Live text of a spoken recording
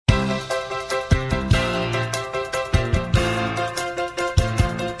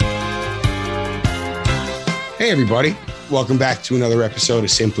Hey, everybody. Welcome back to another episode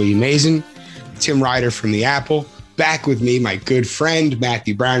of Simply Amazin. Tim Ryder from The Apple. Back with me, my good friend,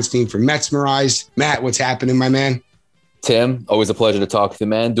 Mathew Brownstein from Metsmerized. Matt, what's happening, my man? Tim, always a pleasure to talk to you,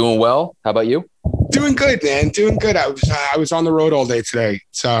 man. Doing well. How about you? Doing good, man. Doing good. I was on the road all day today.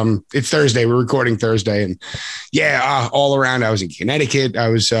 It's Thursday. We're recording Thursday. And all around. I was in Connecticut. I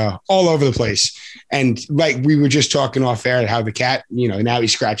was all over the place. And like we were just talking off air, how the cat, now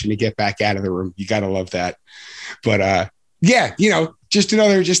he's scratching to get back out of the room. You got to love that. But just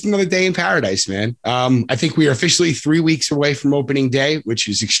another day in paradise, man. I think we are officially 3 weeks away from opening day, which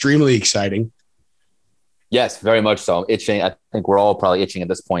is extremely exciting. Yes, very much so. Itching. I think we're all probably itching at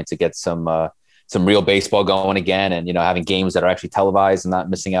this point to get some real baseball going again, and having games that are actually televised and not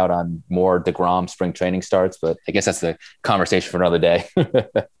missing out on more DeGrom spring training starts. But I guess that's the conversation for another day.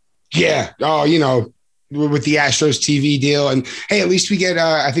 Yeah. Oh, with the Astros TV deal, and hey, at least we get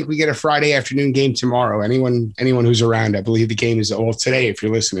I think we get a Friday afternoon game tomorrow. Anyone who's around, I believe the game is today. If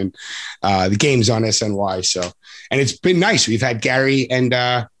you're listening, the game's on SNY. So, and it's been nice. We've had Gary and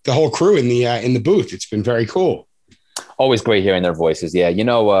the whole crew in the booth. It's been very cool. Always great hearing their voices. Yeah,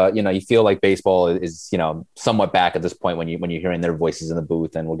 you feel like baseball is somewhat back at this point when you're hearing their voices in the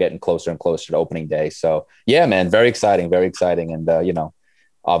booth, and we're getting closer and closer to opening day. So yeah, man, very exciting, and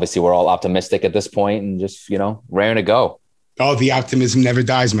obviously we're all optimistic at this point and just raring to go. Oh, the optimism never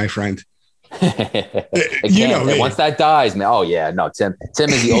dies, my friend. Once that dies, man. Oh yeah, no, Tim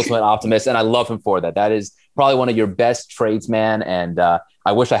is the ultimate optimist, and I love him for that. That is probably one of your best traits, man. And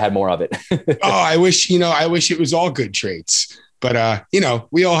I wish I had more of it. I wish it was all good traits, but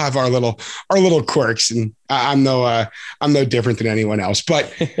we all have our little quirks, and I'm no different than anyone else.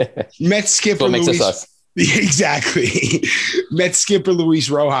 But Mets skipper what makes us. Exactly. Mets skipper Luis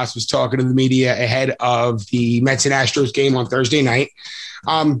Rojas was talking to the media ahead of the Mets and Astros game on Thursday night.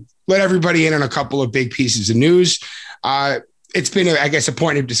 Let everybody in on a couple of big pieces of news. It's been, a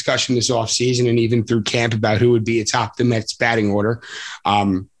point of discussion this offseason and even through camp about who would be atop the Mets batting order.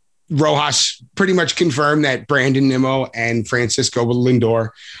 Rojas pretty much confirmed that Brandon Nimmo and Francisco Lindor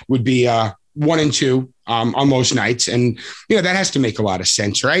would be 1 and 2 on most nights. And, that has to make a lot of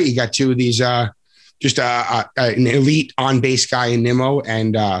sense, right? You got two of these just an elite on-base guy in Nimmo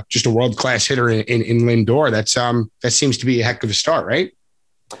and just a world-class hitter in Lindor. That seems to be a heck of a start, right?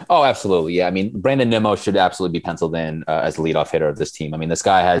 Oh, absolutely. Yeah. I mean, Brandon Nimmo should absolutely be penciled in as the leadoff hitter of this team. I mean, this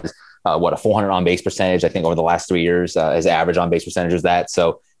guy has a 400 on-base percentage. I think over the last 3 years, his average on-base percentage is that.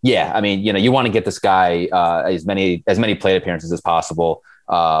 So yeah, I mean, you want to get this guy as many plate appearances as possible.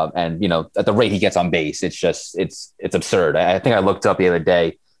 And at the rate he gets on base, it's absurd. I think I looked up the other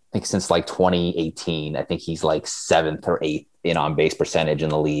day. I think since like 2018, I think he's like 7th or 8th in on base percentage in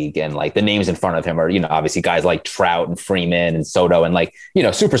the league. And like the names in front of him are, obviously guys like Trout and Freeman and Soto and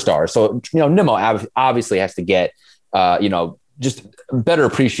superstars. So, Nimmo obviously has to get, just better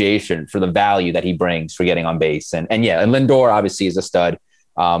appreciation for the value that he brings for getting on base. And Lindor obviously is a stud.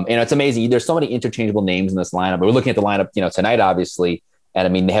 It's amazing. There's so many interchangeable names in this lineup. We're looking at the lineup, tonight, obviously. And I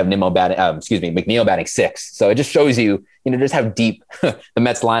mean, they have McNeil batting 6th. So it just shows you, just how deep the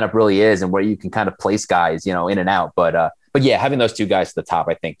Mets lineup really is and where you can kind of place guys, in and out. But yeah, having those two guys to the top,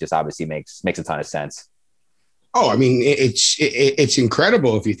 I think just obviously makes a ton of sense. Oh, I mean, it's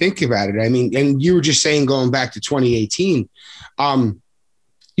incredible if you think about it. I mean, and you were just saying going back to 2018,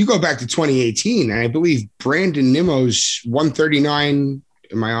 you go back to 2018, and I believe Brandon Nimmo's 139.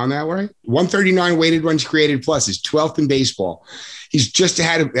 Am I on that way? 139 weighted runs created plus is 12th in baseball. He's just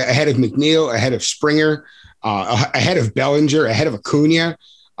ahead of McNeil, ahead of Springer, ahead of Bellinger, ahead of Acuna.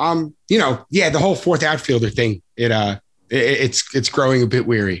 The whole fourth outfielder thing. It's growing a bit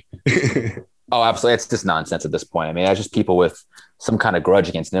weary. Oh, absolutely. It's just nonsense at this point. I mean, that's just people with some kind of grudge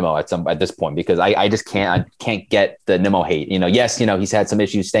against Nimmo at this point, because I just can't get the Nimmo hate. Yes, he's had some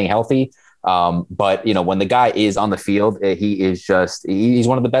issues staying healthy. But when the guy is on the field, he's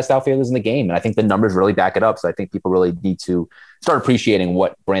one of the best outfielders in the game. And I think the numbers really back it up. So I think people really need to start appreciating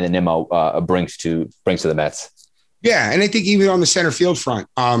what Brandon Nimmo brings to the Mets. Yeah. And I think even on the center field front,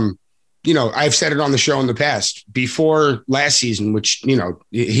 I've said it on the show in the past before last season, which,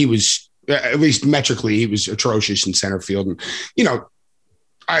 he was, at least metrically, he was atrocious in center field. And,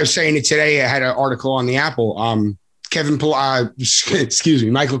 I was saying it today. I had an article on the Apple, Michael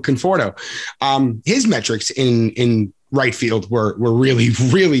Conforto. His metrics in right field were really,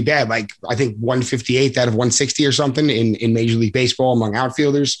 really bad. Like I think 158th out of 160 or something in Major League Baseball among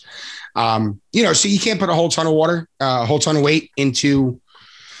outfielders. So you can't put a whole ton of weight into,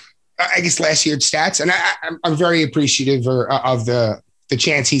 I guess, last year's stats. And I'm very appreciative of the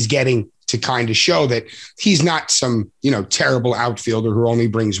chance he's getting to kind of show that he's not some, terrible outfielder who only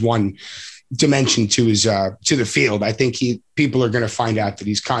brings one dimension to his to the field. I think people are going to find out that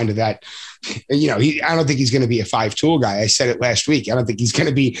he's kind of that. I don't think he's going to be a 5-tool guy. I said it last week. I don't think he's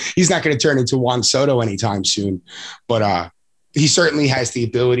not going to turn into Juan Soto anytime soon, but he certainly has the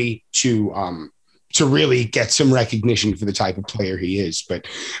ability to really get some recognition for the type of player he is. But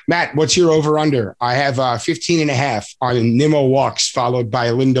Matt, what's your over under? I have 15.5 on Nimmo walks followed by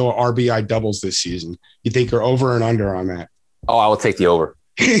Lindor RBI doubles this season. You think you're over and under on that? Oh, I will take the over.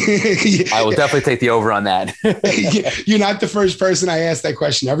 I will definitely take the over on that. You're not the first person I asked that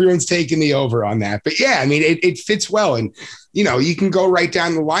question. Everyone's taking the over on that. But yeah, I mean, it fits well. And, you can go right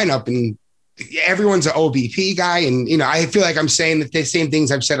down the lineup and everyone's an OBP guy. And, I feel like I'm saying the same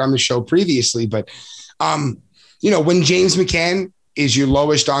things I've said on the show previously. But, when James McCann is your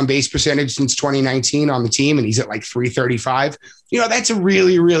lowest on base percentage since 2019 on the team, and he's at like 335, that's a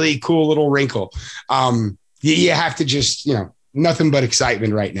really, really cool little wrinkle. You have to just, nothing but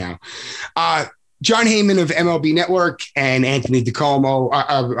excitement right now. John Heyman of MLB Network and Anthony DiComo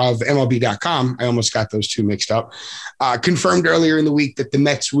of MLB.com, I almost got those two mixed up, confirmed earlier in the week that the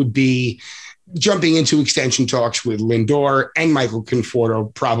Mets would be jumping into extension talks with Lindor and Michael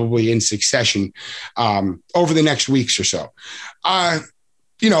Conforto, probably in succession over the next weeks or so.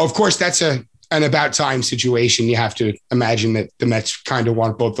 Of course, that's an about time situation. You have to imagine that the Mets kind of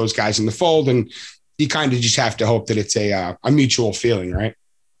want both those guys in the fold, and you kind of just have to hope that it's a mutual feeling, right?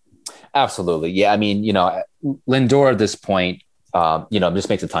 Absolutely. Yeah. I mean, Lindor at this point, just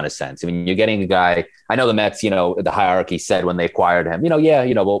makes a ton of sense. I mean, you're getting a guy, I know the Mets, the hierarchy said when they acquired him,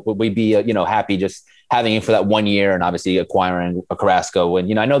 we'd be, happy just having him for that 1 year and obviously acquiring a Carrasco.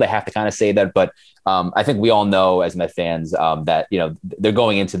 And, I know they have to kind of say that, but I think we all know as Met fans that, they're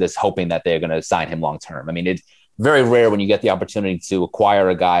going into this hoping that they're going to sign him long-term. I mean, it's very rare when you get the opportunity to acquire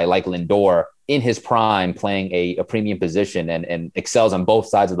a guy like Lindor in his prime, playing a premium position and excels on both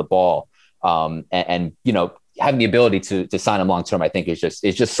sides of the ball. And having the ability to sign him long-term, I think is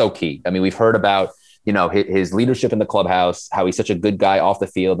just so key. I mean, we've heard about, his leadership in the clubhouse, how he's such a good guy off the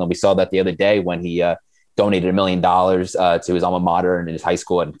field. And we saw that the other day when he donated $1 million to his alma mater in his high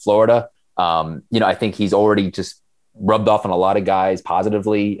school in Florida. I think he's already just rubbed off on a lot of guys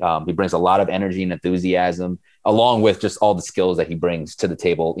positively. He brings a lot of energy and enthusiasm, along with just all the skills that he brings to the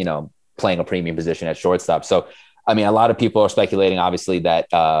table, playing a premium position at shortstop. So, I mean, a lot of people are speculating, obviously, that,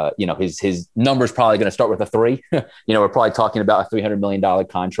 his number's probably going to start with a 3. We're probably talking about a $300 million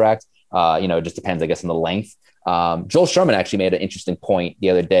contract. It just depends, I guess, on the length. Joel Sherman actually made an interesting point the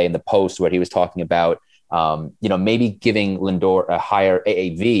other day in the Post where he was talking about, maybe giving Lindor a higher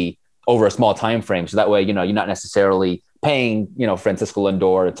AAV over a small time frame. So that way, you're not necessarily paying, Francisco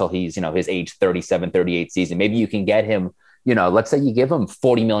Lindor until he's, his age 37, 38 season. Maybe you can get him, let's say you give him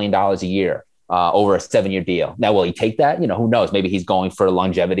 $40 million a year over a 7-year deal. Now, will he take that? Who knows? Maybe he's going for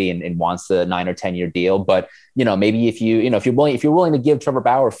longevity and wants the 9 or 10-year deal. But, maybe if you're willing to give Trevor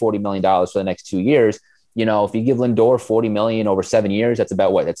Bauer $40 million for the next 2 years, if you give Lindor $40 million over 7 years, that's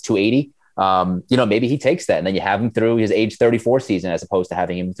about what? That's 280. Maybe he takes that and then you have him through his age 34 season as opposed to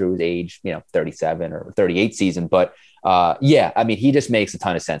having him through his age, 37 or 38 season. But I mean, he just makes a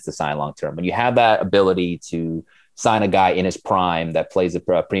ton of sense to sign long-term. When you have that ability to sign a guy in his prime that plays a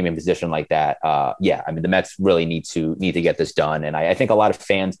premium position like that. I mean, the Mets really need to get this done. And I think a lot of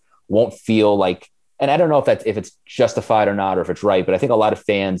fans won't feel like, and I don't know if it's justified or not, or if it's right, but I think a lot of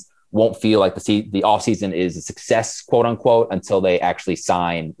fans won't feel like the offseason is a success, quote unquote, until they actually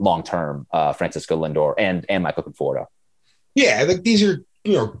sign long-term Francisco Lindor and Michael Conforto. Yeah, like these are,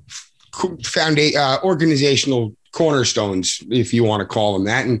 organizational cornerstones, if you want to call them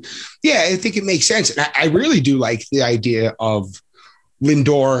that. And yeah, I think it makes sense. And I really do like the idea of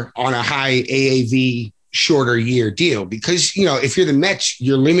Lindor on a high AAV shorter year deal, because, if you're the Mets,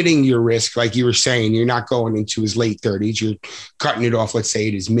 you're limiting your risk. Like you were saying, you're not going into his late 30s. You're cutting it off, let's say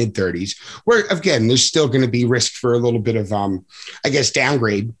it is mid 30s, where again, there's still going to be risk for a little bit of,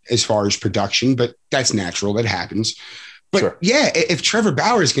 downgrade as far as production, but that's natural. That happens. But sure. Yeah, if Trevor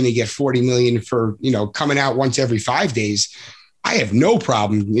Bauer is going to get $40 million for, coming out once every 5 days, I have no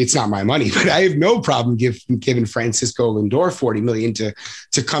problem. It's not my money, but I have no problem giving Francisco Lindor $40 million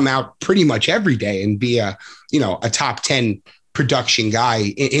to come out pretty much every day and be a top 10 production guy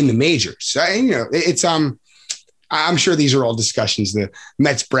in the majors. So, it's I'm sure these are all discussions the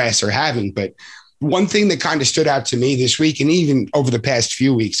Mets brass are having, but one thing that kind of stood out to me this week, and even over the past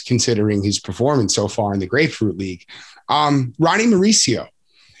few weeks, considering his performance so far in the Grapefruit League, Ronnie Mauricio,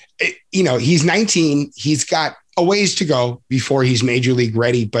 he's 19. He's got a ways to go before he's major league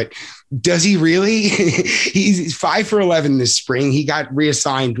ready, but does he really? He's 5 for 11 this spring. He got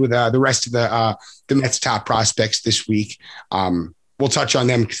reassigned with the rest of the Mets top prospects this week. we'll touch on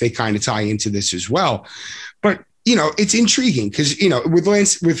them because they kind of tie into this as well. But, it's intriguing because,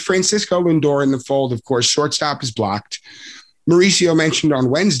 with Francisco Lindor in the fold, of course, shortstop is blocked. Mauricio mentioned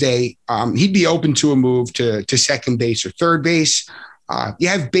on Wednesday he'd be open to a move to second base or third base. You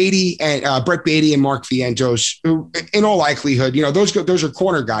have Brett Beatty and Mark Vientos, who, in all likelihood, those are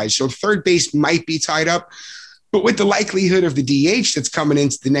corner guys. So third base might be tied up. But with the likelihood of the DH that's coming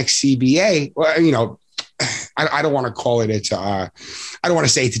into the next CBA, well, I don't want to call it. I don't want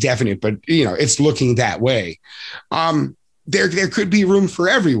to say it's definite, but it's looking that way. There could be room for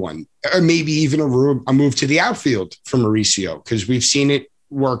everyone, or maybe even a move to the outfield for Mauricio, because we've seen it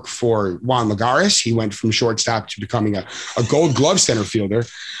work for Juan Lagares. He went from shortstop to becoming a Gold Glove center fielder.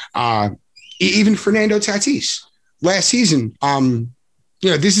 Even Fernando Tatis last season.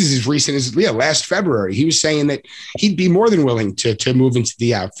 This is as recent as last February. He was saying that he'd be more than willing to move into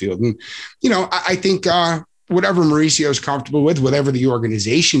the outfield. And, I think whatever Mauricio is comfortable with, whatever the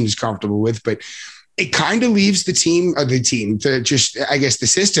organization is comfortable with, but it kind of leaves the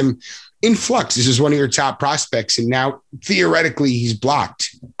system in flux. This is one of your top prospects, and now theoretically he's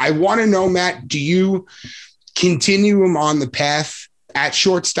blocked. I want to know, Matt, do you continue him on the path at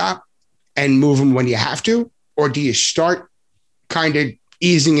shortstop and move him when you have to, or do you start kind of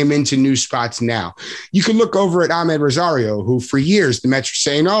easing him into new spots now? You could look over at Ahmed Rosario, who for years the Mets were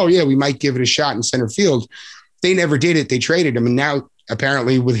saying, oh yeah, we might give it a shot in center field. They never did it. They traded him. And now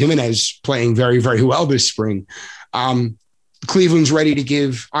apparently with Jimenez playing very, very well this spring, Cleveland's ready to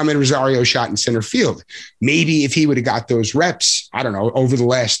give Ahmed Rosario a shot in center field. Maybe if he would have got those reps, I don't know, over the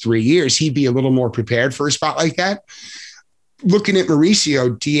last 3 years, he'd be a little more prepared for a spot like that. Looking at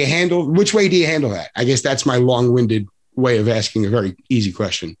Mauricio, which way do you handle that? I guess that's my long-winded way of asking a very easy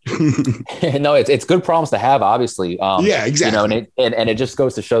question. No, it's good problems to have, obviously. Yeah, exactly. And it just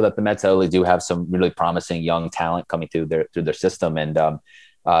goes to show that the Mets really do have some really promising young talent coming through their system. And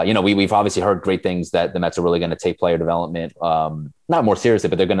we've obviously heard great things that the Mets are really going to take player development not more seriously,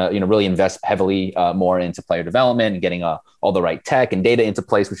 but they're going to really invest heavily more into player development and getting all the right tech and data into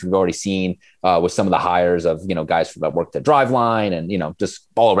place, which we've already seen with some of the hires of guys that work the drive line and just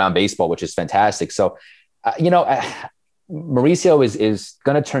all around baseball, which is fantastic. So Mauricio is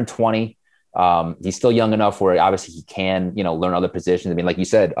going to turn 20. He's still young enough where obviously he can, learn other positions. I mean, like you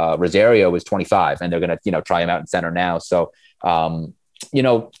said, Rosario is 25 and they're going to, try him out in center now. So,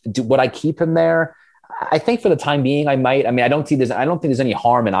 would I keep him there? I think for the time being, I might. I mean, I don't think there's any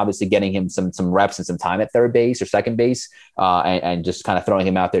harm in obviously getting him some reps and some time at third base or second base, and just kind of throwing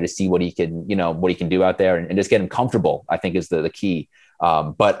him out there to see what he can, what he can do out there and just get him comfortable, I think is the key.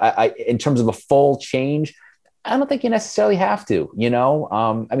 But I in terms of a full change, I don't think you necessarily have to,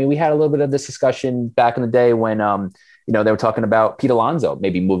 I mean, we had a little bit of this discussion back in the day when, they were talking about Pete Alonso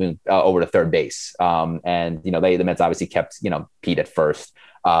maybe moving over to third base. And, the Mets obviously kept, Pete at first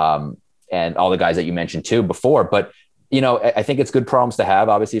and all the guys that you mentioned too before. But, I think it's good problems to have,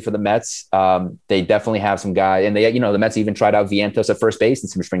 obviously, for the Mets. They definitely have some guys, and the Mets even tried out Vientos at first base in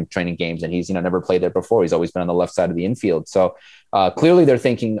some spring training games, and he's, never played there before. He's always been on the left side of the infield. So clearly they're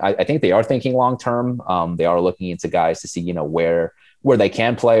thinking, I think they are thinking long-term. They are looking into guys to see, where they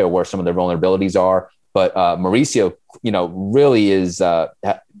can play or where some of their vulnerabilities are. But Mauricio,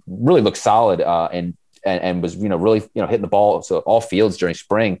 really looks solid and was, really, hitting the ball. So all fields during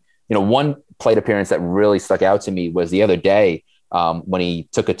spring. One plate appearance that really stuck out to me was the other day when he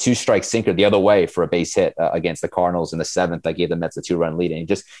took a 2-strike sinker the other way for a base hit against the Cardinals in the 7th. That gave the Mets a 2-run lead. And he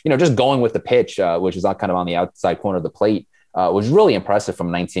just going with the pitch, which was kind of on the outside corner of the plate, was really impressive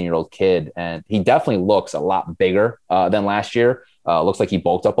from a 19-year-old kid. And he definitely looks a lot bigger than last year. Looks like he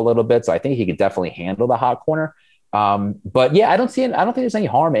bulked up a little bit. So I think he could definitely handle the hot corner. But yeah, I don't think there's any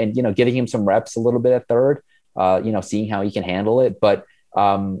harm in, getting him some reps a little bit at third, seeing how he can handle it. But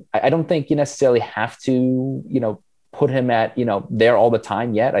I don't think you necessarily have to, put him at, there all the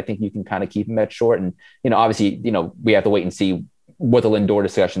time yet. I think you can kind of keep him at short. And, obviously, we have to wait and see what the Lindor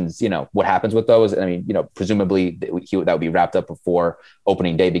discussions, what happens with those. I mean, presumably that would be wrapped up before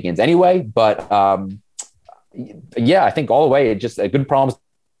opening day begins anyway. But yeah, I think all the way, it's just a good problem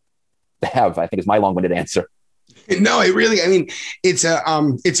to have, I think is my long-winded answer. No,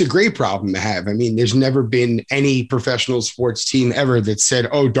 it's a great problem to have. I mean, there's never been any professional sports team ever that said,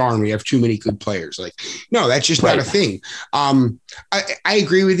 oh, darn, we have too many good players. Like, no, that's just not a thing. I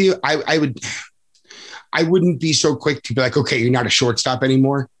agree with you. I wouldn't be so quick to be like, okay, you're not a shortstop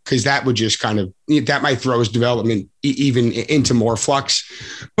anymore. Cause that would just that might throw his development even into more flux.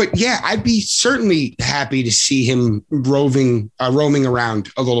 But yeah, I'd be certainly happy to see him roaming around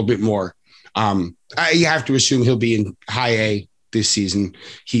a little bit more. You have to assume he'll be in high A this season.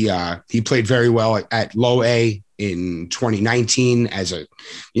 He played very well at low A in 2019 as an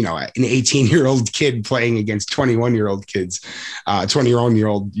 18-year-old kid playing against 21-year-old kids,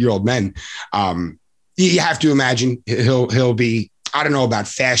 20-year-old men. You have to imagine he'll be, I don't know about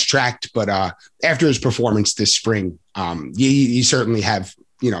fast tracked, but after his performance this spring, you certainly have,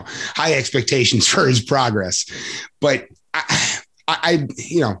 high expectations for his progress. But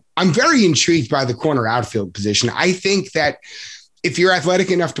I'm very intrigued by the corner outfield position. I think that if you're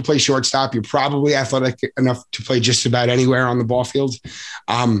athletic enough to play shortstop, you're probably athletic enough to play just about anywhere on the ball field.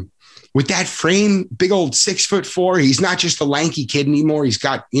 With that frame, big old 6'4", he's not just a lanky kid anymore. He's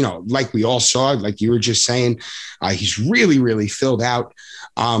got, like we all saw, like you were just saying, he's really, really filled out.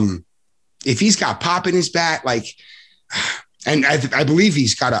 If he's got pop in his bat, and I believe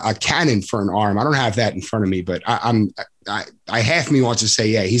he's got a cannon for an arm. I don't have that in front of me, but I half me wants to say,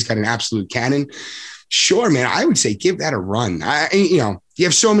 yeah, he's got an absolute cannon. Sure, man. I would say give that a run. You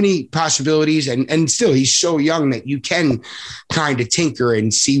have so many possibilities, and still he's so young that you can kind of tinker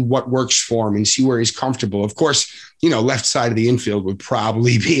and see what works for him and see where he's comfortable. Of course, left side of the infield would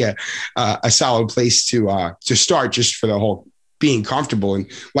probably be a solid place to start just for the whole being comfortable.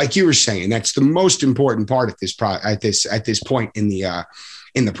 And like you were saying, that's the most important part at this point in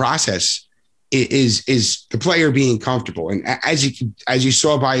the process. Is the player being comfortable. And as you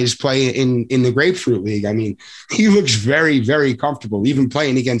saw by his play in the Grapefruit League, I mean, he looks very, very comfortable, even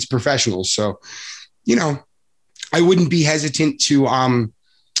playing against professionals. So, I wouldn't be hesitant to,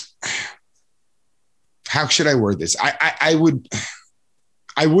 how should I word this? I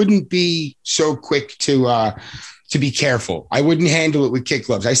wouldn't be so quick to be careful. I wouldn't handle it with kick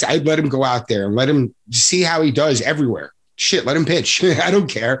gloves. I'd let him go out there and let him see how he does everywhere. Shit, let him pitch. I don't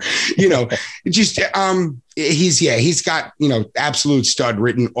care. He's got, absolute stud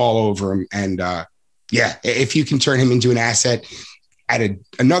written all over him. And if you can turn him into an asset at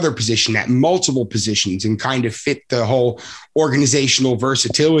another position, at multiple positions, and kind of fit the whole organizational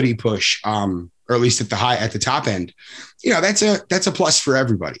versatility push, or at least at the top end, that's a plus for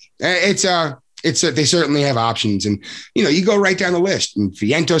everybody. They certainly have options. And, you go right down the list, and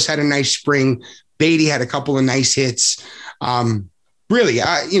Vientos had a nice spring. Beatty had a couple of nice hits. Really,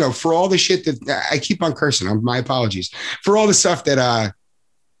 for all the shit that I keep on cursing, my apologies for all the stuff that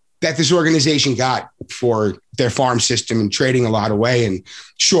this organization got for their farm system and trading a lot away. And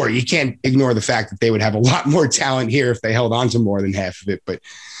sure, you can't ignore the fact that they would have a lot more talent here if they held on to more than half of it. But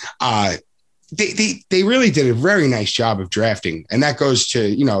they really did a very nice job of drafting, and that goes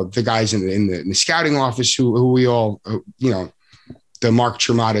to the guys in the scouting office who we all the Mark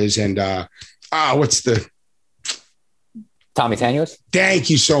Trematas and what's the Tommy Tanuas? Thank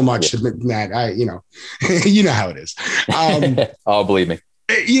you so much, Matt. you know how it is. Oh, believe me.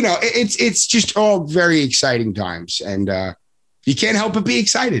 It's just all very exciting times, and you can't help but be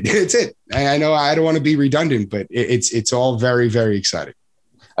excited. It's it. I know I don't want to be redundant, but it's all very, very exciting.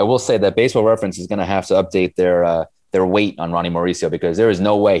 I will say that Baseball Reference is going to have to update their weight on Ronnie Mauricio, because there is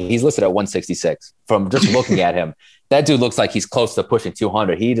no way he's listed at 166 from just looking at him. That dude looks like he's close to pushing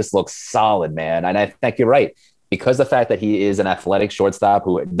 200. He just looks solid, man. And I think you're right, because the fact that he is an athletic shortstop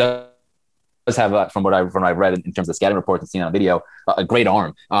who does have, from what I've read in terms of scouting reports and seen on video, a great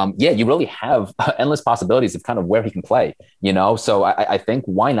arm. You really have endless possibilities of kind of where he can play, So I think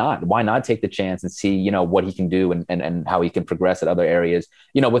why not take the chance and see, what he can do and how he can progress at other areas,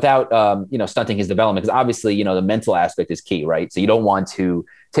 without, stunting his development. Because obviously, the mental aspect is key, right? So you don't want to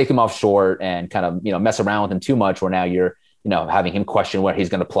take him off short and kind of, mess around with him too much, where now you're, having him question where he's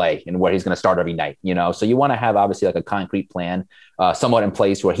going to play and where he's going to start every night, So you want to have obviously like a concrete plan, somewhat in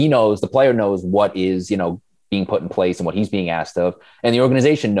place where the player knows what is, being put in place and what he's being asked of. And the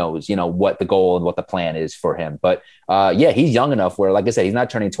organization knows, what the goal and what the plan is for him. But he's young enough where, like I said, he's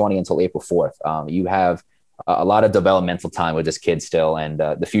not turning 20 until April 4th. You have a lot of developmental time with this kid still. And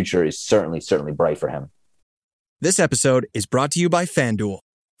the future is certainly bright for him. This episode is brought to you by FanDuel.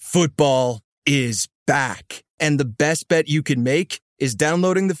 Football is back. And the best bet you can make is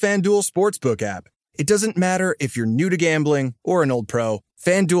downloading the FanDuel Sportsbook app. It doesn't matter if you're new to gambling or an old pro,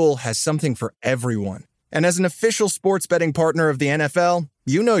 FanDuel has something for everyone. And as an official sports betting partner of the NFL,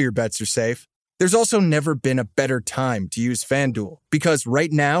 your bets are safe. There's also never been a better time to use FanDuel, because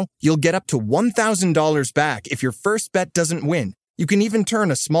right now, you'll get up to $1,000 back if your first bet doesn't win. You can even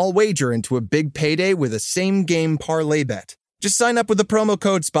turn a small wager into a big payday with a same-game parlay bet. Just sign up with the promo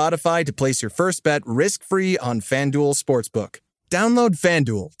code Spotify to place your first bet risk-free on FanDuel Sportsbook. Download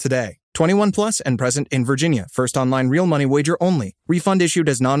FanDuel today. 21 plus and present in Virginia. First online real money wager only. Refund issued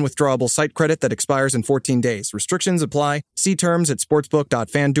as non-withdrawable site credit that expires in 14 days. Restrictions apply. See terms at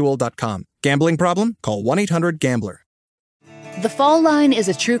sportsbook.fanduel.com. Gambling problem? Call 1-800-GAMBLER. The Fall Line is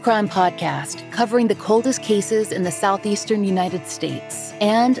a true crime podcast covering the coldest cases in the southeastern United States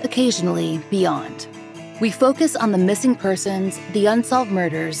and occasionally beyond. We focus on the missing persons, the unsolved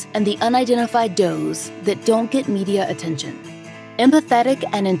murders, and the unidentified does that don't get media attention. Empathetic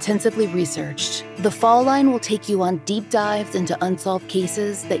and intensively researched, The Fall Line will take you on deep dives into unsolved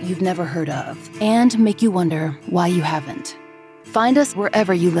cases that you've never heard of and make you wonder why you haven't. Find us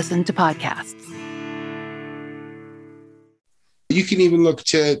wherever you listen to podcasts. You can even look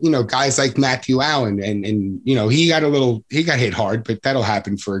to, guys like Mathew Allen and he got hit hard, but that'll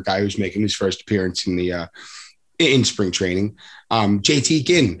happen for a guy who's making his first appearance in spring training. JT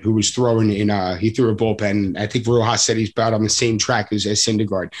Ginn, who was throwing in, he threw a bullpen. I think Rojas said he's about on the same track as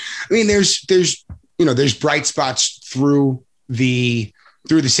Syndergaard. I mean, there's bright spots through the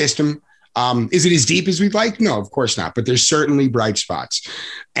system. Is it as deep as we'd like? No, of course not. But there's certainly bright spots.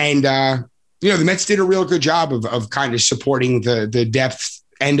 And, the Mets did a real good job of kind of supporting the depth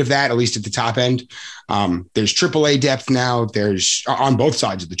end of that, at least at the top end. There's AAA depth now. There's on both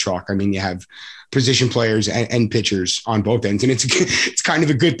sides of the chalk. I mean, you have position players and pitchers on both ends. And it's kind of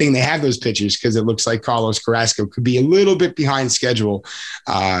a good thing they have those pitchers because it looks like Carlos Carrasco could be a little bit behind schedule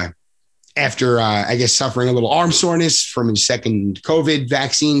after, I guess, suffering a little arm soreness from his second COVID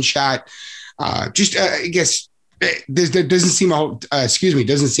vaccine shot. I guess, there doesn't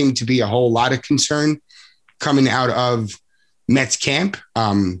seem to be a whole lot of concern coming out of Mets camp.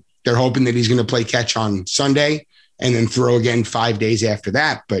 They're hoping that he's going to play catch on Sunday and then throw again 5 days after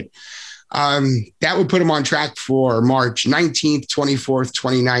that. But that would put him on track for March 19th, 24th,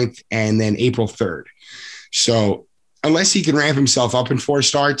 29th, and then April 3rd. So unless he can ramp himself up in 4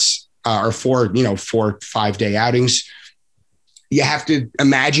 starts or 4 5-day outings, you have to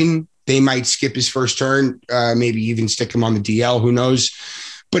imagine they might skip his first turn, maybe even stick him on the DL. Who knows?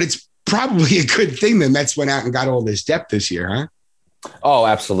 But it's probably a good thing the Mets went out and got all this depth this year, huh? Oh,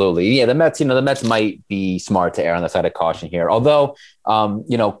 absolutely. Yeah, the Mets might be smart to err on the side of caution here. Although,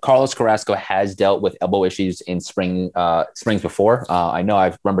 Carlos Carrasco has dealt with elbow issues in springs before. I know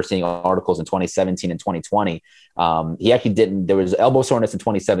I remember seeing articles in 2017 and 2020. He actually didn't. There was elbow soreness in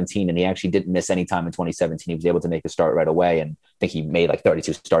 2017, and he actually didn't miss any time in 2017. He was able to make a start right away, and I think he made like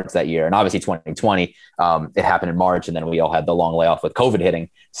 32 starts that year. And obviously, 2020, it happened in March, and then we all had the long layoff with COVID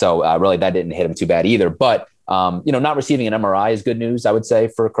hitting. So really, that didn't hit him too bad either. But not receiving an MRI is good news, I would say,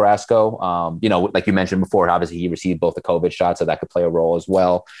 for Carrasco. Like you mentioned before, obviously he received both the COVID shot, so that could play a role as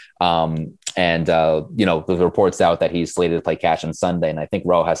well. The reports out that he's slated to play catch on Sunday. And I think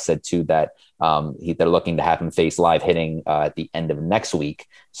Rojas said too that they're looking to have him face live hitting at the end of next week.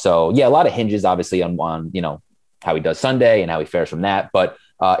 So yeah, a lot of hinges obviously on how he does Sunday and how he fares from that. But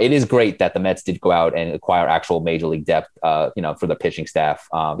it is great that the Mets did go out and acquire actual major league depth, for the pitching staff.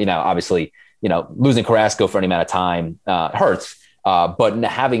 Obviously, losing Carrasco for any amount of time hurts. But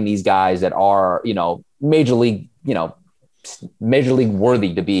having these guys that are, major league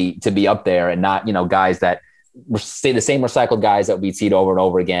worthy to be up there, and not, guys that say the same recycled guys that we'd see over and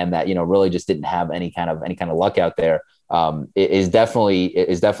over again that, really just didn't have any kind of luck out there. It is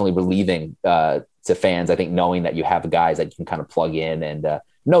definitely relieving to fans, I think, knowing that you have guys that you can kind of plug in and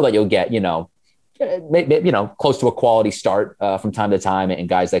know that you'll get, close to a quality start from time to time, and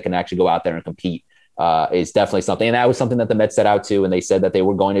guys that can actually go out there and compete is definitely something. And that was something that the Mets set out to, and they said that they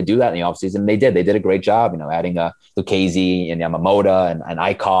were going to do that in the offseason. And they did a great job, adding Lucchesi and Yamamoto and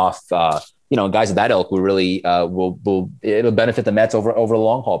Eichhoff, guys of that ilk will really it'll benefit the Mets over the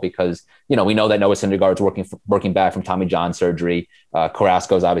long haul, because, we know that Noah Syndergaard's working back from Tommy John surgery.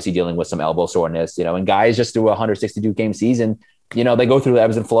 Carrasco's obviously dealing with some elbow soreness, and guys just through a 162 game season, they go through the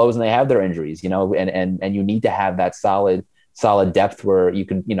ebbs and flows and they have their injuries, and you need to have that solid depth where you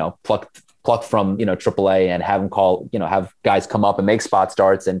can, pluck from, AAA and have them have guys come up and make spot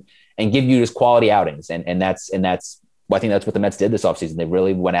starts and give you just quality outings. And that's, well, I think that's what the Mets did this offseason. They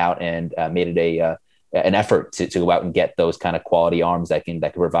really went out and made it an effort to go out and get those kind of quality arms that can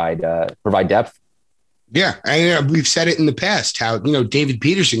provide depth. Yeah. And we've said it in the past, how, David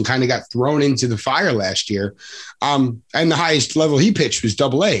Peterson kind of got thrown into the fire last year. And the highest level he pitched was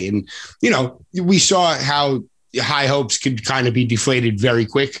AA. And, we saw how high hopes could kind of be deflated very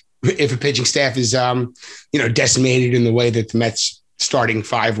quick if a pitching staff is, decimated in the way that the Mets starting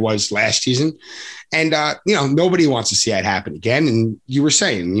 5 was last season. And, nobody wants to see that happen again. And you were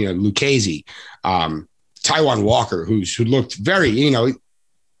saying, Lucchesi, Taijuan Walker, who looked very,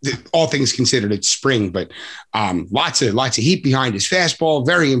 all things considered, it's spring, but lots of heat behind his fastball.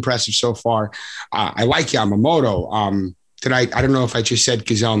 Very impressive so far. I like Yamamoto. Tonight, I don't know if I just said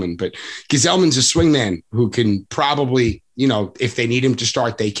Gazelman, but Gazelman's a swingman who can probably, if they need him to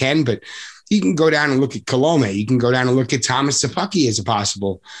start, they can. But you can go down and look at Colome. You can go down and look at Thomas Sapucki as a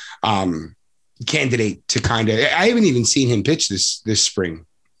possible candidate to kind of. I haven't even seen him pitch this spring.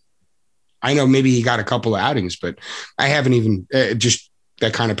 I know maybe he got a couple of outings, but I haven't even just.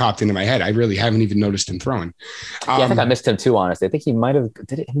 That kind of popped into my head. I really haven't even noticed him throwing. I think I missed him too, honestly. I think he might have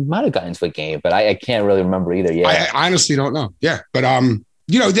gotten into a game, but I can't really remember either. Yeah. I honestly don't know. Yeah. But,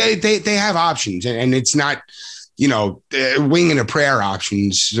 they have options and it's not, wing and a prayer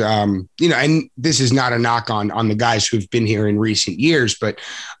options, and this is not a knock on the guys who've been here in recent years, but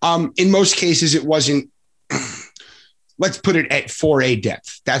in most cases it wasn't, let's put it at 4A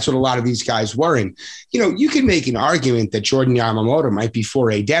depth. That's what a lot of these guys were in. You can make an argument that Jordan Yamamoto might be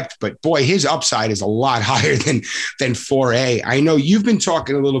 4A depth, but boy, his upside is a lot higher than 4A. I know you've been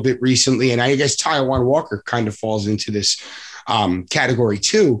talking a little bit recently, and I guess Taijuan Walker kind of falls into this category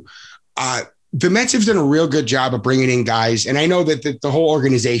too. The Mets have done a real good job of bringing in guys, and I know that the whole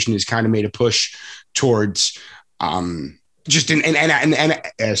organization has kind of made a push towards just an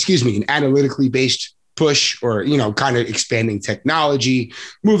analytically based push, or kind of expanding technology,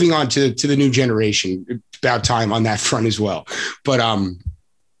 moving on to the new generation. It's about time on that front as well. But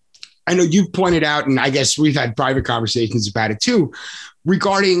I know you've pointed out, and I guess we've had private conversations about it too,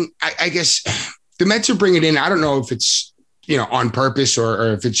 regarding I guess the Mets are bringing in. I don't know if it's on purpose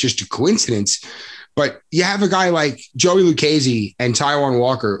or if it's just a coincidence, but you have a guy like Joey Lucchesi and Taijuan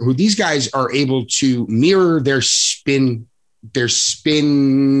Walker, who these guys are able to mirror their spin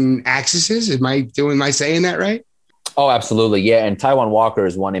axes. Am I saying that right? Oh, absolutely. Yeah. And Taijuan Walker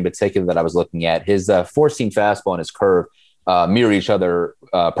is one in particular that I was looking at. His four-seam fastball and his curve mirror each other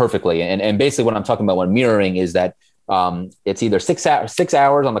perfectly. And basically what I'm talking about when mirroring is that it's either 6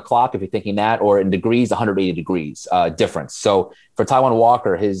 hours on the clock, if you're thinking that, or in degrees, 180 degrees difference. So for Taijuan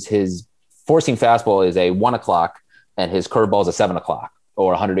Walker, his four-seam fastball is a 1 o'clock and his curveball is a 7 o'clock,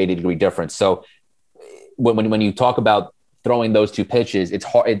 or 180 degree difference. So when you talk about throwing those two pitches, it's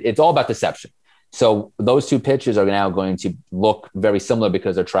hard. It's all about deception. So those two pitches are now going to look very similar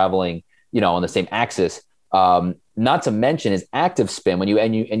because they're traveling, on the same axis. Not to mention his active spin. When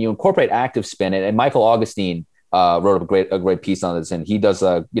you incorporate active spin, and Michael Augustine wrote a great piece on this, and he does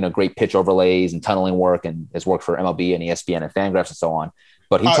great pitch overlays and tunneling work, and has worked for MLB and ESPN and Fangraphs and so on.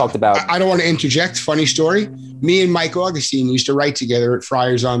 But he talked about. I don't want to interject. Funny story. Me and Mike Augustine used to write together at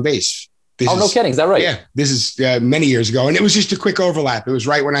Friars on Base. No kidding. Is that right? Yeah. This is many years ago. And it was just a quick overlap. It was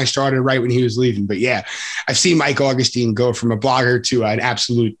right when I started, right when he was leaving. But yeah, I've seen Mike Augustine go from a blogger to an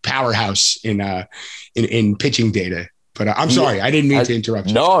absolute powerhouse in pitching data. But I'm sorry. I didn't mean to interrupt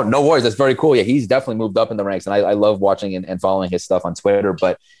you. No worries. That's very cool. Yeah, he's definitely moved up in the ranks. And I love watching and following his stuff on Twitter.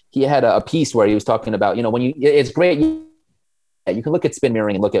 But he had a piece where he was talking about, it's great. You can look at spin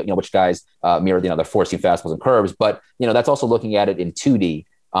mirroring and look at, which guys mirror, their four-seam fastballs and curves. But, that's also looking at it in 2D.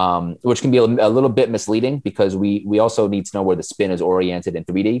 Which can be a little bit misleading because we also need to know where the spin is oriented in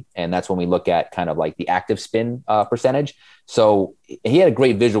 3D. And that's when we look at kind of like the active spin percentage. So he had a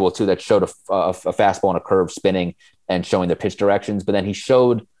great visual too that showed a fastball and a curve spinning and showing their pitch directions. But then he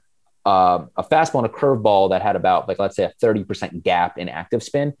showed a fastball and a curveball that had about, like, let's say a 30% gap in active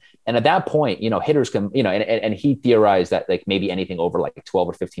spin. And at that point, hitters can, and he theorized that like maybe anything over like 12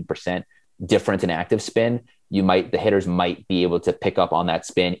 or 15% difference in active spin, the hitters might be able to pick up on that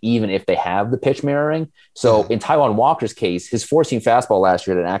spin, even if they have the pitch mirroring. So in Taijuan Walker's case, his four-seam fastball last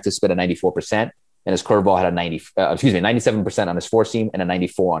year had an active spin of 94%, and his curveball had a 97% on his four-seam and a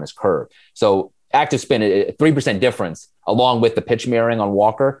 94 on his curve. So active spin, a 3% difference, along with the pitch mirroring on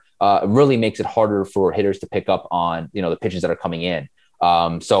Walker, really makes it harder for hitters to pick up on, the pitches that are coming in.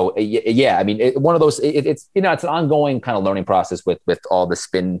 So yeah, I mean, it's an ongoing kind of learning process with all the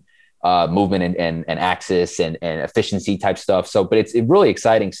spin movement and axis and efficiency type stuff. So, but it's really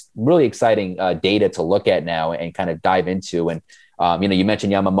exciting data to look at now and kind of dive into. And, you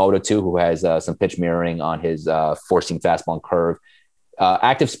mentioned Yamamoto too, who has some pitch mirroring on his four-seam fastball and curve.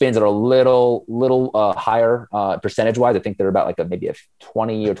 Active spins that are a little higher percentage wise. I think they're about like maybe a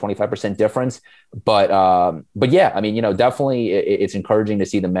 20 or 25% difference. But yeah, I mean, definitely it's encouraging to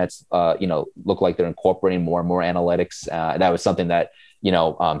see the Mets, look like they're incorporating more and more analytics. That was something that,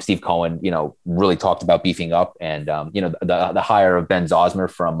 Steve Cohen, really talked about beefing up, and, the hire of Ben Zosmer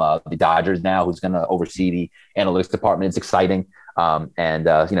from the Dodgers now, who's going to oversee the analytics department, is exciting. Some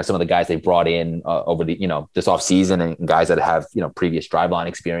of the guys they brought in over the, this off season, and guys that have, previous driveline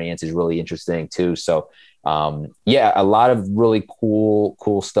experience is really interesting too. So, a lot of really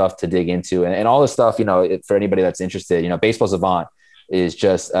cool stuff to dig into, and all this stuff, for anybody that's interested, Baseball Savant is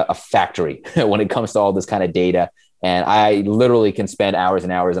just a factory when it comes to all this kind of data And I literally can spend hours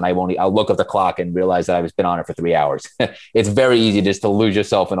and hours, and I'll look at the clock and realize that I've been on it for 3 hours. It's very easy just to lose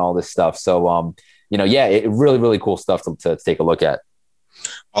yourself in all this stuff. So, it really, really cool stuff to take a look at.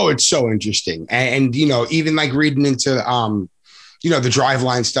 Oh, it's so interesting. And even like reading into, the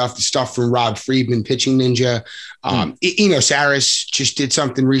driveline stuff, the stuff from Rob Friedman, Pitching Ninja. Saris just did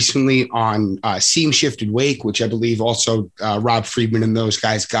something recently on seam shifted wake, which I believe also Rob Friedman and those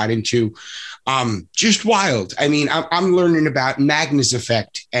guys got into. Just wild. I mean, I'm learning about Magnus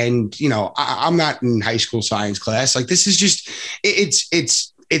effect, and I'm not in high school science class. Like, this is just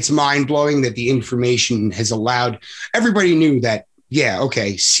it's mind blowing that the information has allowed everybody knew that. Yeah,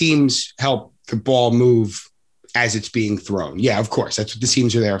 okay, seams help the ball move as it's being thrown. Yeah, of course, that's what the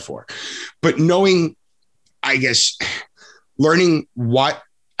seams are there for. But learning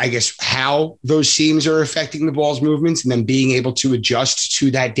how those seams are affecting the ball's movements, and then being able to adjust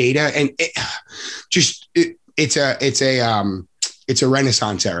to that data, and it's a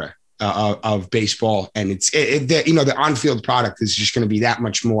renaissance era of baseball, and the on-field product is just going to be that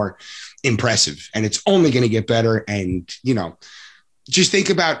much more impressive, and it's only going to get better. And just think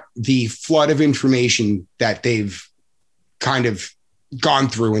about the flood of information that they've kind of gone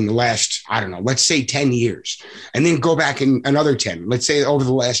through in the last, I don't know, let's say 10 years, and then go back in another 10, let's say over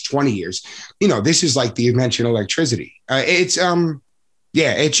the last 20 years. This is like the invention of electricity. It's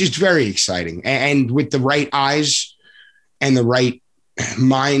just very exciting. And with the right eyes and the right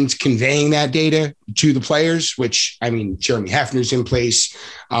minds conveying that data to the players, which, I mean, Jeremy Hefner's in place,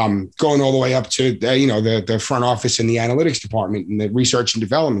 going all the way up to the front office and the analytics department and the research and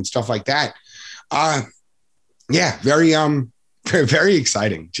development, stuff like that. Very, very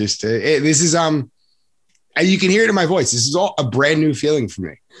exciting. Just this is and you can hear it in my voice. This is all a brand new feeling for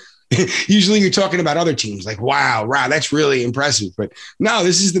me. Usually you're talking about other teams like, wow, that's really impressive. But no,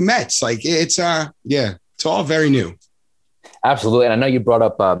 this is the Mets. Like, it's all very new. Absolutely. And I know you brought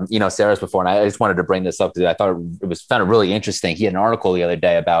up, Saris before, and I just wanted to bring this up because I thought it found it really interesting. He had an article the other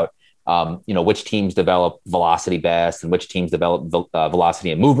day about, which teams develop velocity best and which teams develop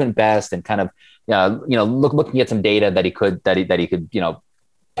velocity and movement best, and kind of, looking at some data that he could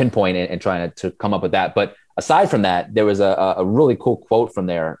pinpoint and trying to come up with that. But aside from that, there was a really cool quote from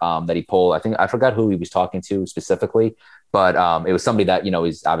there that he pulled. I forgot who he was talking to specifically, but it was somebody that,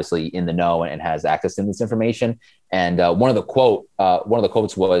 is obviously in the know and has access to this information. And one of the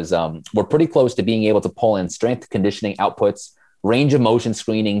quotes was, we're pretty close to being able to pull in strength conditioning outputs, range of motion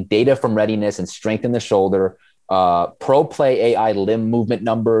screening, data from readiness and strength in the shoulder, pro play AI limb movement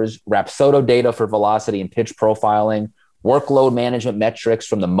numbers, Rapsodo data for velocity and pitch profiling, workload management metrics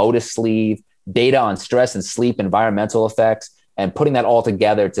from the Modus sleeve, data on stress and sleep environmental effects, and putting that all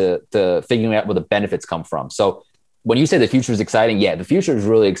together to figuring out where the benefits come from. So when you say the future is exciting, yeah, the future is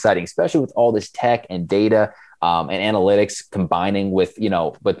really exciting, especially with all this tech and data and analytics combining with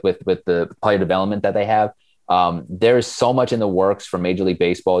the player development that they have. There's so much in the works for Major League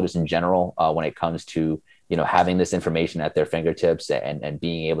Baseball, just in general, when it comes to having this information at their fingertips and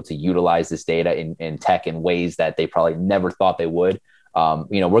being able to utilize this data in tech in ways that they probably never thought they would. We're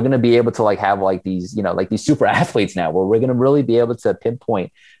going to be able to have these super athletes now, where we're going to really be able to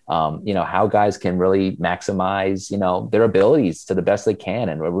pinpoint, how guys can really maximize, their abilities to the best they can.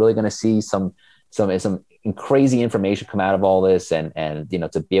 And we're really going to see some crazy information come out of all this, and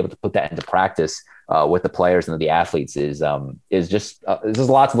to be able to put that into practice with the players and the athletes is just there's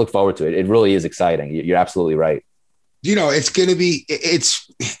a lot to look forward to. It really is exciting. You're absolutely right. It's going to be,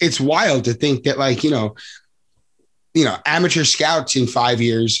 it's wild to think that amateur scouts in 5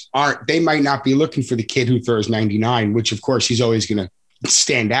 years they might not be looking for the kid who throws 99, which of course he's always going to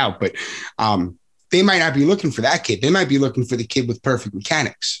stand out, but they might not be looking for that kid. They might be looking for the kid with perfect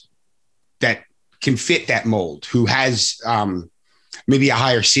mechanics that can fit that mold, who has maybe a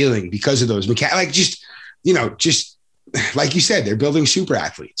higher ceiling because of those mechanics. Just like you said, they're building super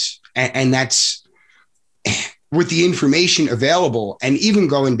athletes, and that's with the information available, and even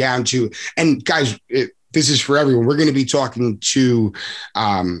going down to, and guys, this is for everyone. We're going to be talking to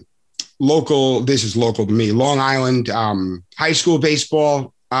this is local to me, Long Island high school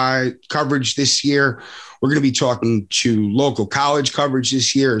baseball coverage this year. We're going to be talking to local college coverage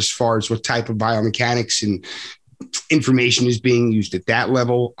this year as far as what type of biomechanics and information is being used at that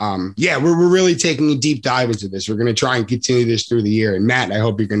level. We're really taking a deep dive into this. We're going to try and continue this through the year. And Matt, I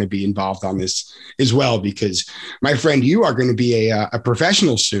hope you're going to be involved on this as well, because my friend, you are going to be a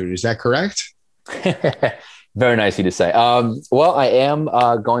professional soon. Is that correct? Very nice of you to say. Well, I am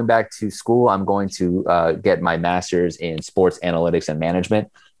going back to school. I'm going to get my master's in sports analytics and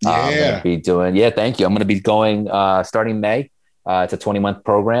management. I'm going to be doing, thank you. I'm going to be going starting May. It's a 20-month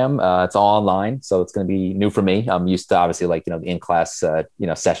program. It's all online, so it's going to be new for me. I'm used to obviously like, the in-class,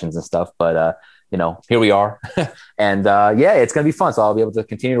 sessions and stuff, but here we are. And it's going to be fun. So I'll be able to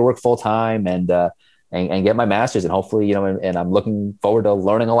continue to work full time and get my master's, and hopefully, and I'm looking forward to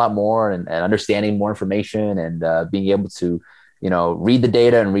learning a lot more and understanding more information and being able to, read the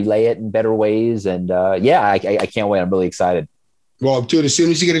data and relay it in better ways. And I can't wait. I'm really excited. Well, dude, as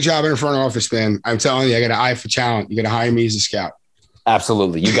soon as you get a job in a front office, man, I'm telling you, I got an eye for talent. You got to hire me as a scout.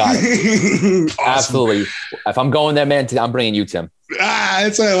 Absolutely. You got it. Awesome. Absolutely. If I'm going there, man, I'm bringing you, Tim.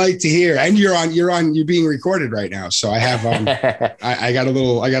 That's what I like to hear. And you're being recorded right now. So I have, I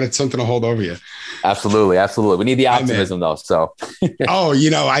got something to hold over you. Absolutely. Absolutely. We need the optimism though. So,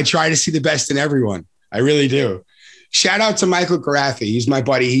 I try to see the best in everyone. I really do. Shout out to Michael Garathi. He's my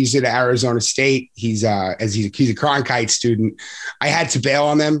buddy. He's at Arizona State. He's a Cronkite student. I had to bail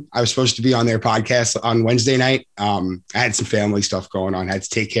on them. I was supposed to be on their podcast on Wednesday night. I had some family stuff going on. I had to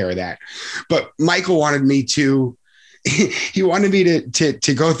take care of that. But Michael wanted me to, he wanted me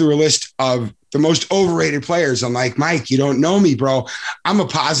to go through a list of the most overrated players. I'm like, Mike, you don't know me, bro. I'm a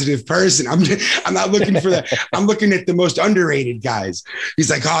positive person. I'm not looking for that. I'm looking at the most underrated guys. He's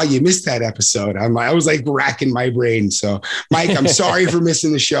like, oh, you missed that episode. I was like racking my brain. So Mike, I'm sorry for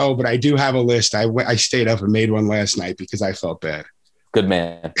missing the show, but I do have a list. I stayed up and made one last night because I felt bad. Good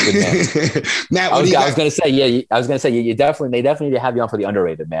man. Matt, I was going to say, they definitely need to have you on for the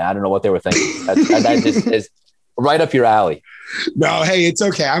underrated, man. I don't know what they were thinking. That just is right up your alley. No, hey, it's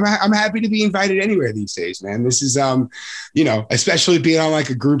okay. I'm happy to be invited anywhere these days, man. This is, especially being on like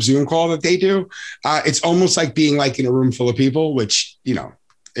a group Zoom call that they do. It's almost like being like in a room full of people, which,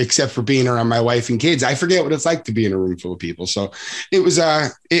 except for being around my wife and kids, I forget what it's like to be in a room full of people. So it was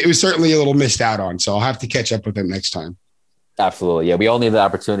certainly a little missed out on. So I'll have to catch up with them next time. Absolutely. Yeah. We all need the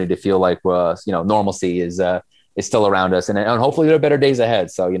opportunity to feel like, normalcy is still around us, and hopefully there are better days ahead.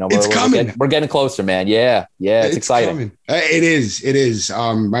 So, we're getting closer, man. Yeah. It's exciting. Coming. It is.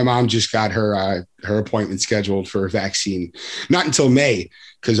 My mom just got her appointment scheduled for a vaccine, not until May,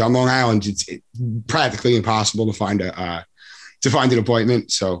 because on Long Island, it's practically impossible to find an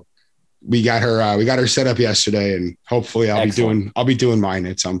appointment. So we got her set up yesterday, and hopefully I'll be doing mine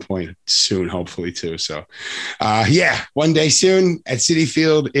at some point soon, hopefully too. So one day soon at Citi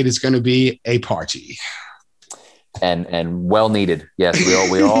Field, it is going to be a party. And well needed. Yes,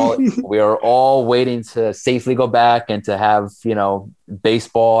 we are all waiting to safely go back and to have,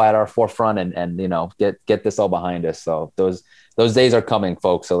 baseball at our forefront and get this all behind us. So those days are coming,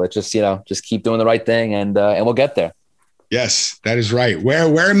 folks. So let's just keep doing the right thing and we'll get there. Yes, that is right.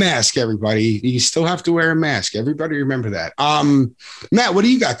 Wear a mask, everybody. You still have to wear a mask. Everybody remember that. Matt, what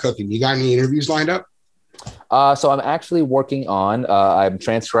do you got cooking? You got any interviews lined up? So I'm actually working on, I'm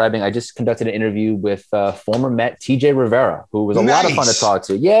transcribing. I just conducted an interview with former Met TJ Rivera, who was a lot of fun to talk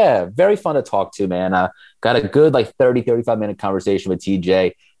to. Yeah, very fun to talk to, man. Got a good 35 minute conversation with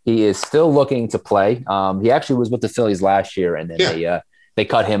TJ. He is still looking to play. He actually was with the Phillies last year, and then they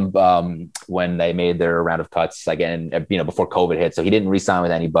cut him when they made their round of cuts again, before COVID hit. So he didn't re-sign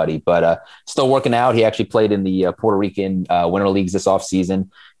with anybody, but still working out. He actually played in the Puerto Rican winter leagues this offseason.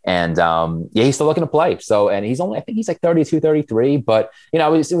 And he's still looking to play. So, and he's only, I think he's like 32, 33, but it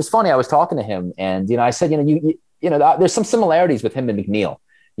was funny. I was talking to him and, I said, there's some similarities with him and McNeil,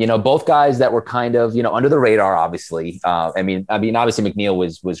 both guys that were kind of, under the radar, obviously. I mean, obviously McNeil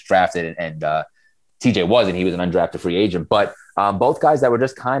was drafted and TJ wasn't, he was an undrafted free agent, but both guys that were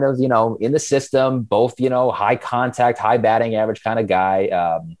just kind of, in the system, both, high contact, high batting average kind of guy.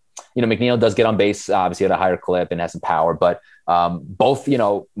 McNeil does get on base, obviously at a higher clip and has some power, but both,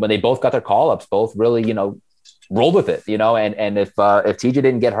 when they both got their call-ups, both really, rolled with it, and if TJ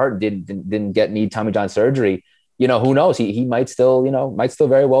didn't get hurt, didn't need Tommy John surgery, who knows? He might still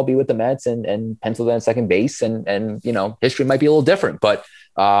very well be with the Mets and penciled in second base and history might be a little different, but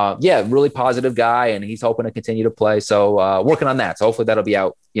really positive guy, and he's hoping to continue to play. So working on that. So hopefully that'll be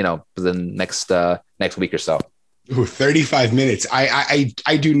out, for the next week or so. Ooh, 35 minutes.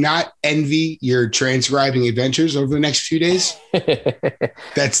 I do not envy your transcribing adventures over the next few days.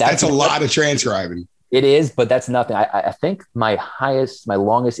 That's a lot of transcribing. It is, but that's nothing. I think my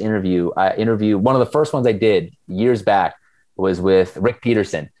longest interview, one of the first ones I did years back was with Rick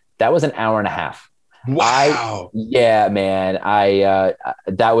Peterson. That was an hour and a half. Wow. Man.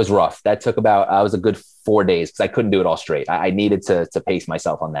 That was rough. That took I was a good 4 days because I couldn't do it all straight. I needed to pace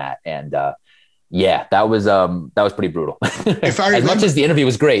myself on that. And, that was pretty brutal. As much as the interview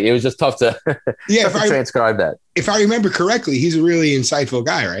was great, it was just tough to, transcribe that. If I remember correctly, he's a really insightful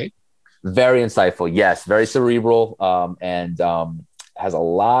guy, right? Very insightful. Yes. Very cerebral. And has a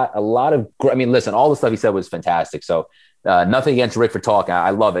lot of, listen, all the stuff he said was fantastic. So Nothing against Rick for talking.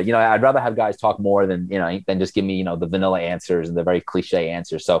 I love it. I'd rather have guys talk more than just give me, the vanilla answers and the very cliche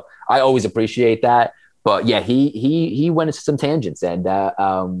answers. So I always appreciate that. But yeah, he went into some tangents, and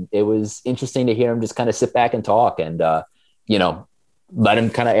it was interesting to hear him just kind of sit back and talk and, let him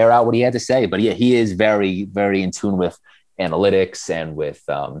kind of air out what he had to say. But yeah, he is very, very in tune with analytics and with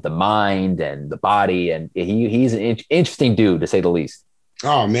the mind and the body. And he's an interesting dude, to say the least.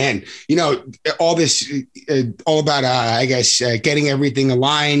 Oh man, all this, all about, getting everything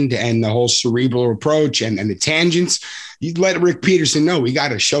aligned and the whole cerebral approach and the tangents. You'd let Rick Peterson know we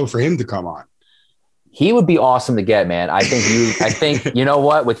got a show for him to come on. He would be awesome to get, man. I think you know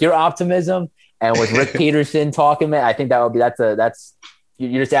what, with your optimism and with Rick Peterson talking, man, I think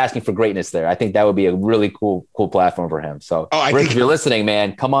you're just asking for greatness there. I think that would be a really cool platform for him. So Rick, if you're listening,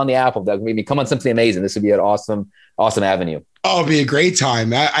 man, come on the Apple. Come on Simply Amazing. This would be an awesome avenue. Oh, it'd be a great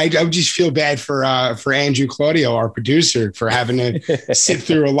time. I would just feel bad for Andrew Claudio, our producer, for having to sit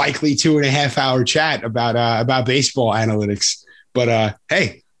through a likely 2.5 hour chat about baseball analytics. But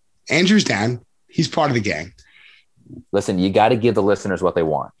hey, Andrew's down. He's part of the gang. Listen, you got to give the listeners what they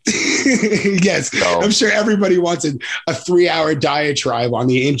want. Yes. So, I'm sure everybody wants a 3-hour diatribe on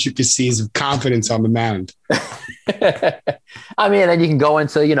the intricacies of confidence on the mound. I mean, and you can go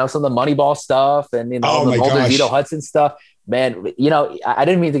into, some of the Moneyball stuff and, all the Vito Hudson stuff. Man, I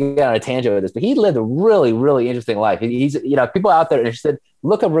didn't mean to get on a tangent with this, but he lived a really, really interesting life. He's, people out there interested,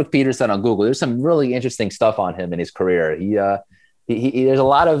 look up Rick Peterson on Google. There's some really interesting stuff on him in his career. There's a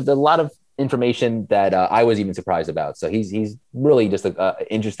lot of information that I was even surprised about. So he's really just an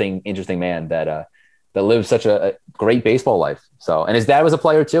interesting man that lives such a great baseball life. So, and his dad was a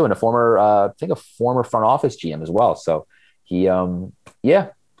player too, and a former front office GM as well. So he, kind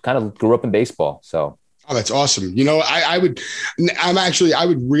of grew up in baseball. So. Oh, that's awesome. I would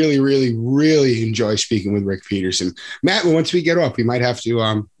really, really, really enjoy speaking with Rick Peterson. Matt, once we get off, we might have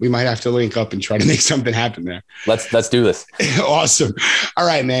to link up and try to make something happen there. Let's do this. Awesome. All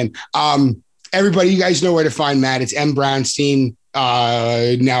right, man. Everybody, you guys know where to find Matt. It's M Brownstein.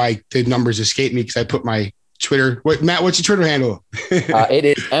 Now the numbers escape me because I put my Twitter. Matt, what's your Twitter handle? It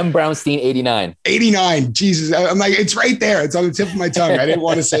is M Brownstein 89. 89. Jesus. I'm like, it's right there. It's on the tip of my tongue. I didn't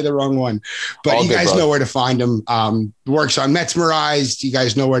want to say the wrong one, but you guys know where to find him. Works on Metsmerized. You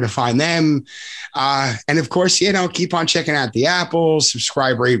guys know where to find them. And of course, keep on checking out the Apple,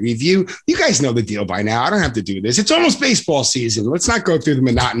 subscribe, rate, review. You guys know the deal by now. I don't have to do this. It's almost baseball season. Let's not go through the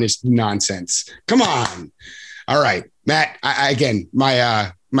monotonous nonsense. Come on. All right, Matt, again,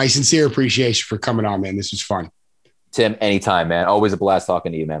 my sincere appreciation for coming on, man. This was fun. Tim, anytime, man. Always a blast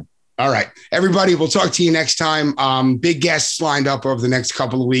talking to you, man. All right, everybody, we'll talk to you next time. Big guests lined up over the next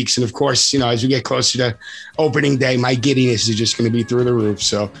couple of weeks. And of course, as we get closer to opening day, my giddiness is just going to be through the roof.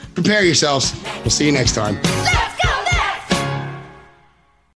 So prepare yourselves. We'll see you next time.